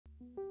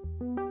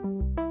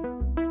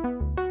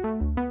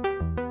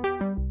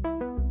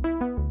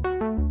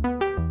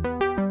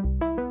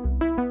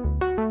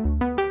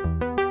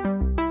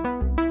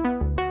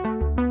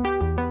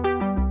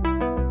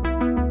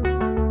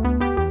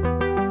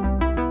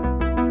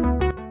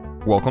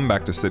Welcome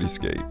back to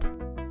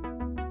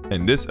Cityscape.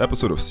 In this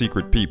episode of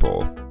Secret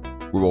People,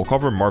 we will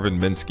cover Marvin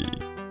Minsky,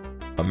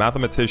 a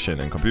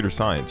mathematician and computer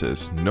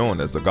scientist known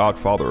as the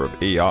godfather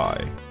of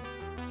AI.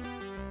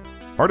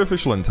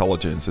 Artificial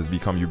intelligence has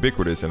become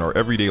ubiquitous in our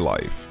everyday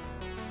life.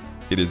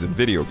 It is in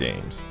video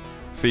games,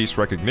 face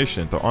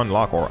recognition to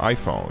unlock our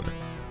iPhone,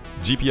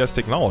 GPS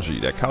technology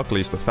that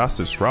calculates the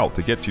fastest route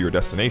to get to your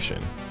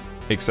destination,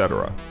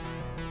 etc.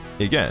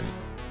 Again,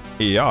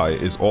 AI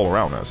is all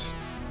around us.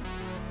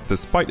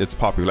 Despite its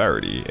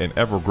popularity and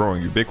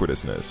ever-growing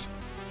ubiquitousness,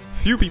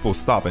 few people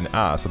stop and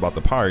ask about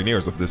the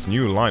pioneers of this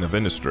new line of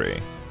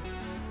industry.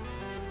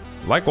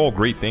 Like all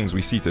great things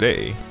we see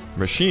today,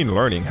 machine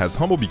learning has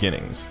humble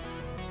beginnings.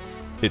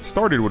 It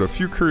started with a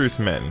few curious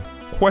men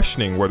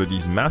questioning whether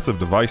these massive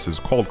devices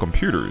called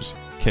computers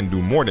can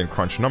do more than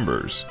crunch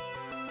numbers.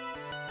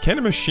 Can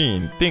a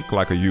machine think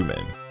like a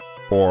human,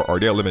 or are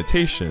there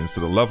limitations to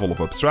the level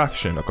of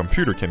abstraction a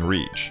computer can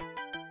reach?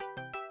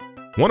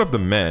 One of the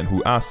men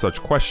who asked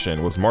such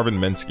question was Marvin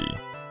Minsky,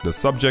 the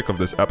subject of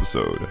this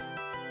episode.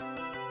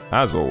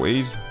 As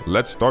always,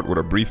 let's start with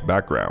a brief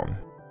background.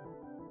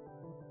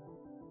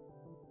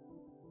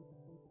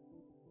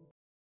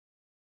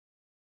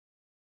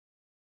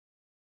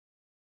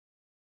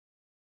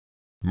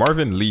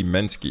 Marvin Lee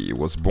Minsky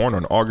was born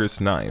on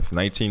August 9,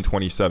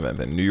 1927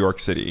 in New York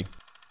City.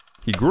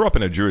 He grew up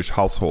in a Jewish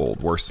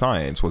household where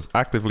science was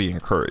actively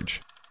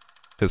encouraged.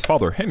 His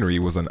father Henry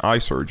was an eye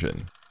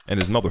surgeon, and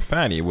his mother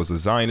Fanny was a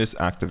Zionist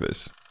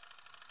activist.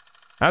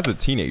 As a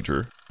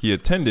teenager, he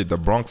attended the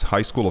Bronx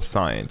High School of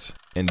Science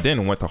and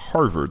then went to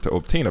Harvard to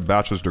obtain a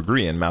bachelor's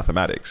degree in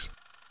mathematics.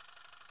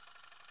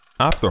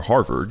 After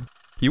Harvard,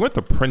 he went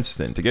to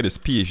Princeton to get his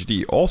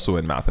PhD also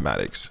in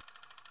mathematics.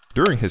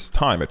 During his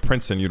time at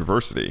Princeton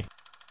University,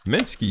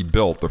 Minsky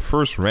built the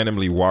first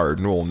randomly wired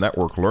neural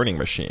network learning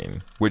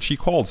machine, which he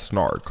called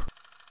SNARK.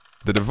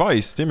 The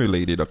device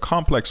stimulated a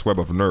complex web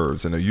of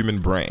nerves in the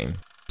human brain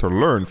to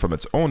learn from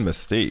its own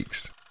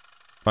mistakes.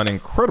 An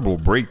incredible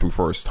breakthrough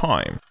for his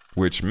time,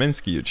 which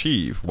Minsky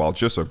achieved while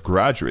just a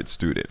graduate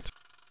student.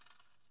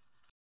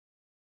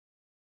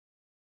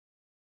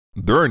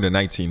 During the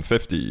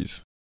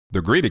 1950s,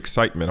 the great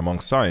excitement among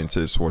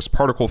scientists was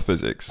particle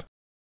physics,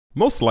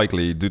 most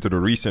likely due to the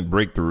recent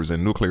breakthroughs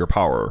in nuclear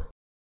power.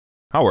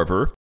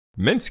 However,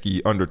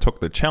 Minsky undertook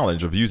the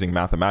challenge of using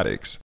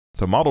mathematics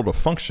to model the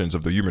functions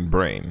of the human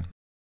brain.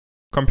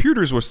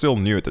 Computers were still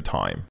new at the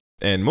time,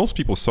 and most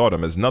people saw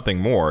them as nothing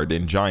more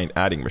than giant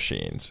adding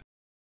machines.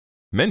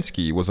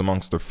 Minsky was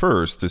amongst the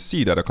first to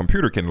see that a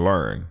computer can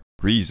learn,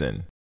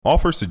 reason,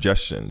 offer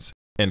suggestions,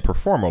 and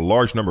perform a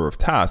large number of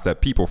tasks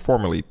that people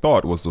formerly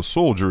thought was the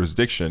sole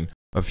jurisdiction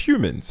of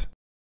humans.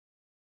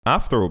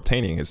 After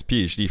obtaining his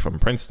PhD from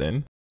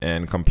Princeton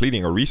and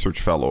completing a research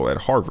fellow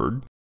at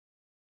Harvard,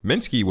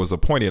 Minsky was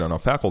appointed on a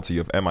faculty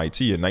of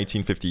MIT in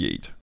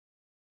 1958.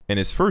 In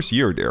his first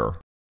year there,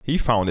 he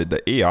founded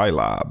the AI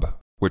Lab,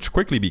 which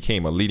quickly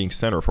became a leading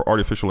center for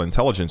artificial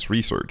intelligence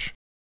research.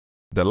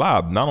 The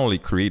lab not only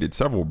created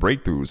several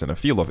breakthroughs in the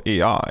field of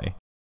AI,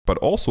 but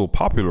also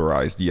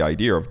popularized the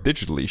idea of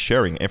digitally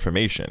sharing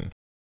information,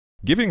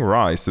 giving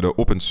rise to the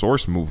open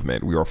source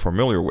movement we are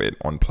familiar with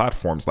on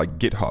platforms like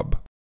GitHub.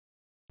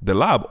 The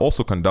lab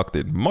also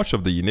conducted much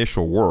of the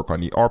initial work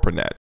on the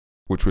ARPANET,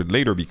 which would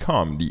later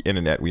become the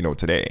internet we know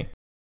today.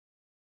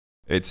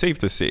 It's safe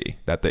to say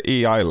that the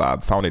AI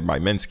Lab founded by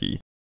Minsky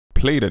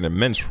played an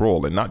immense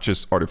role in not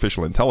just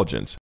artificial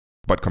intelligence,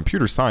 but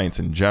computer science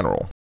in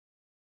general.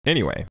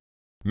 Anyway,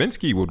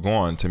 Minsky would go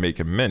on to make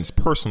immense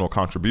personal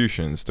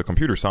contributions to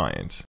computer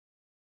science.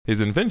 His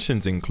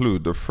inventions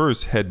include the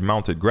first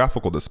head-mounted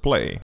graphical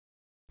display,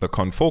 the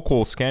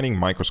confocal scanning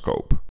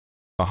microscope,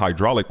 a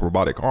hydraulic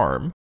robotic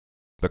arm,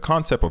 the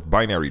concept of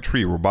binary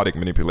tree robotic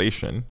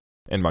manipulation,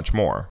 and much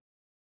more.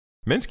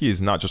 Minsky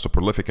is not just a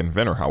prolific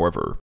inventor,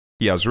 however.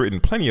 He has written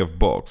plenty of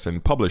books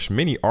and published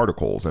many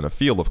articles in the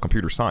field of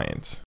computer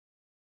science.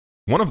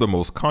 One of the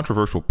most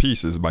controversial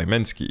pieces by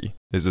Minsky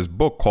is his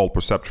book called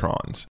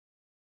Perceptrons.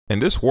 In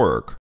this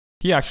work,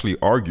 he actually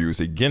argues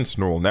against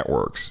neural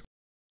networks,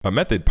 a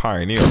method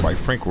pioneered by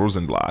Frank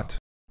Rosenblatt,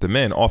 the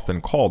man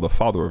often called the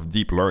father of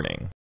deep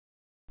learning.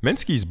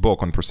 Minsky's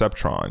book on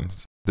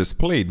perceptrons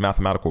displayed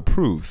mathematical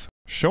proofs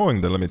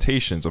showing the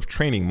limitations of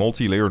training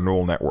multi-layer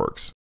neural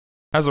networks.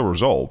 As a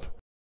result,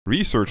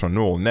 research on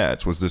neural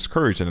nets was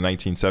discouraged in the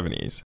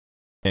 1970s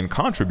and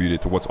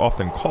contributed to what's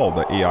often called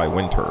the AI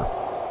winter.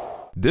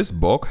 This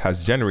book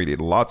has generated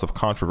lots of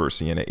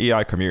controversy in the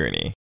AI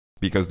community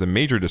because the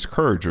major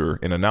discourager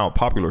in a now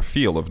popular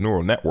field of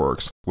neural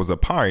networks was a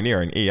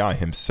pioneer in AI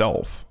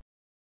himself.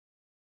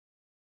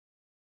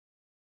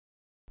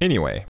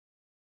 Anyway,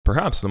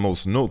 perhaps the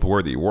most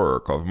noteworthy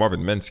work of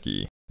Marvin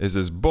Minsky is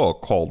his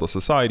book called The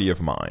Society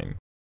of Mind.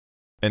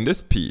 In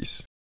this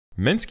piece,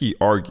 Minsky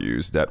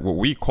argues that what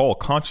we call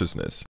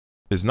consciousness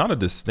is not a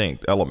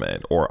distinct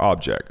element or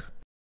object.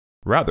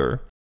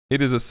 Rather,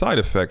 it is a side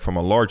effect from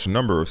a large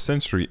number of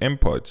sensory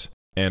inputs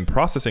and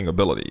processing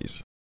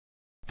abilities.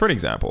 For an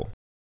example,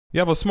 you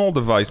have a small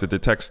device that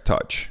detects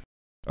touch,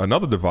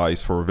 another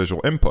device for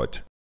visual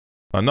input,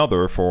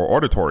 another for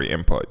auditory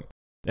input,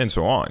 and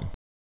so on.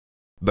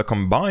 The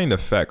combined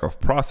effect of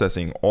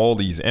processing all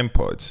these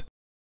inputs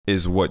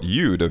is what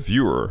you, the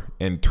viewer,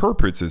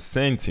 interprets as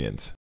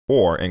sentience,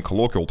 or in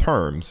colloquial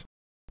terms,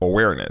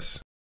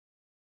 awareness.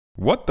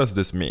 What does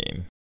this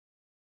mean?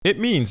 It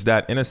means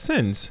that, in a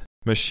sense,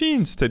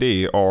 machines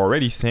today are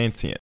already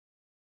sentient.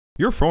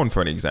 Your phone,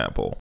 for an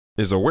example,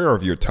 is aware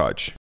of your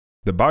touch,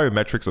 the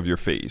biometrics of your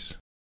face,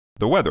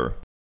 the weather,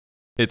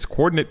 its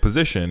coordinate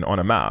position on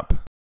a map.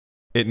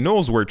 It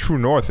knows where true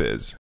north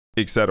is,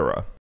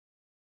 etc.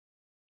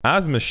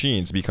 As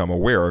machines become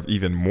aware of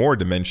even more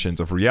dimensions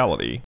of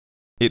reality,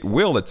 it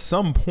will at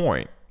some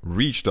point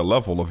reach the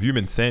level of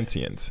human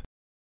sentience.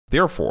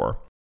 Therefore,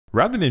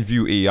 rather than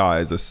view AI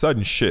as a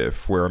sudden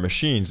shift where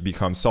machines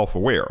become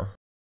self-aware,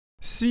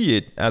 see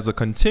it as a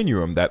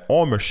continuum that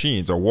all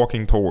machines are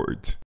walking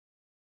towards.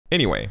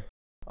 Anyway,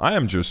 I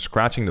am just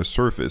scratching the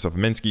surface of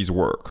Minsky's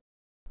work.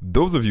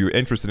 Those of you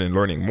interested in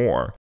learning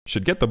more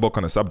should get the book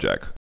on the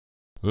subject.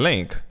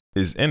 Link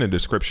is in the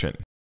description.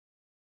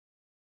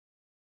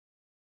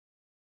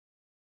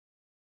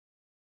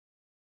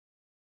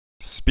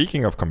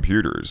 Speaking of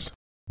computers,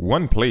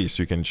 one place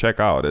you can check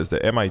out is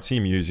the MIT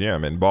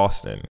Museum in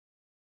Boston.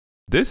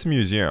 This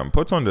museum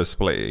puts on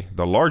display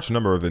the large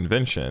number of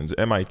inventions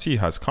MIT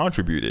has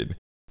contributed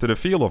to the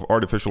field of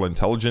artificial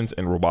intelligence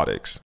and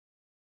robotics.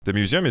 The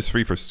museum is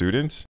free for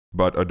students,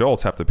 but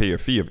adults have to pay a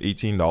fee of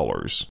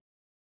 $18.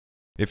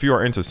 If you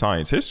are into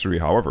science history,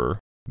 however,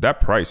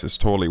 that price is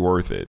totally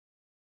worth it.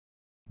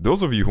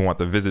 Those of you who want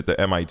to visit the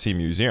MIT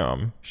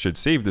Museum should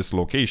save this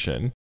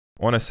location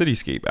on a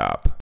Cityscape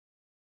app.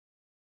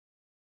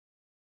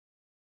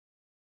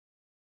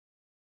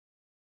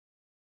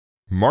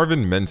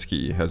 Marvin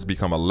Minsky has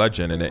become a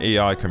legend in the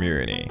AI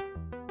community.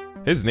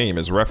 His name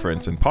is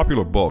referenced in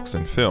popular books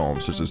and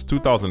films such as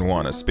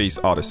 2001: A Space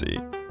Odyssey.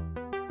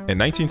 In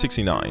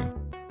 1969,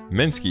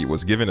 Minsky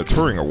was given a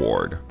Turing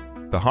Award,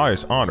 the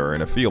highest honor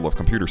in the field of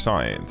computer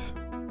science.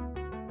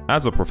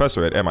 As a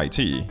professor at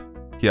MIT,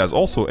 he has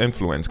also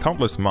influenced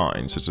countless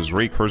minds such as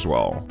Ray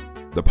Kurzweil,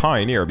 the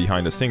pioneer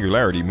behind the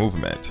singularity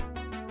movement.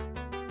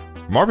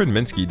 Marvin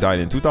Minsky died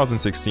in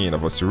 2016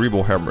 of a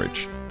cerebral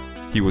hemorrhage.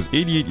 He was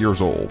 88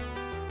 years old.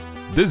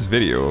 This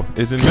video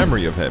is in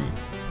memory of him,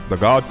 the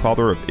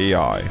godfather of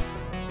AI.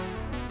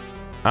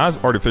 As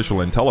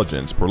artificial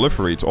intelligence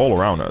proliferates all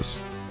around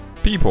us,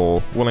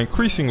 people will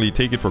increasingly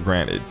take it for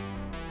granted.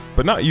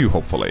 But not you,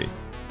 hopefully.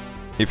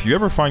 If you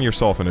ever find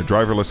yourself in a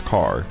driverless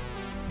car,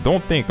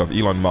 don't think of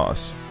Elon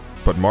Musk,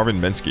 but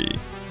Marvin Minsky.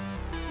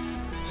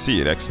 See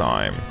you next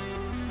time.